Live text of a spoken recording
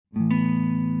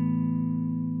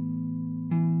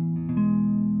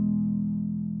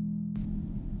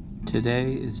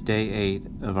Today is day 8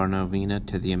 of our Novena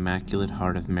to the Immaculate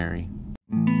Heart of Mary.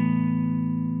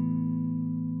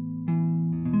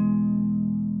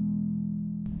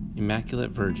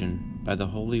 Immaculate Virgin, by the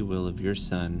holy will of your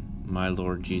Son, my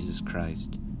Lord Jesus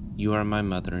Christ, you are my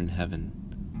Mother in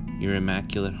heaven. Your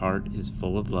Immaculate Heart is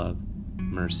full of love,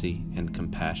 mercy, and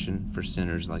compassion for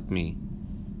sinners like me.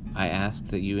 I ask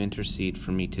that you intercede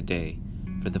for me today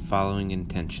for the following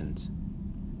intentions.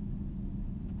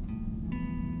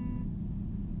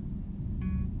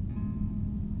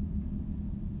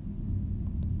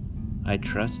 I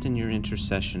trust in your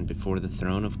intercession before the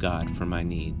throne of God for my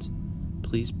needs.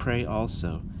 Please pray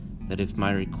also that if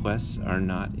my requests are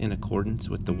not in accordance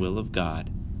with the will of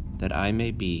God, that I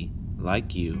may be,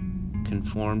 like you,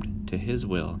 conformed to his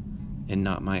will and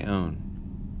not my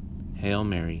own. Hail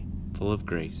Mary, full of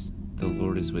grace, the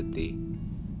Lord is with thee.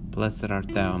 Blessed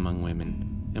art thou among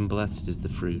women, and blessed is the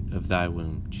fruit of thy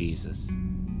womb, Jesus.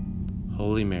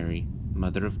 Holy Mary,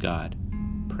 Mother of God,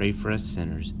 pray for us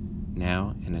sinners,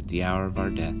 now and at the hour of our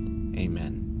death.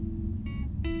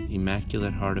 Amen.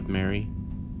 Immaculate Heart of Mary,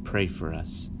 pray for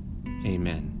us.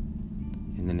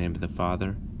 Amen. In the name of the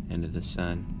Father, and of the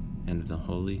Son, and of the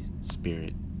Holy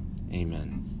Spirit.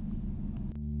 Amen.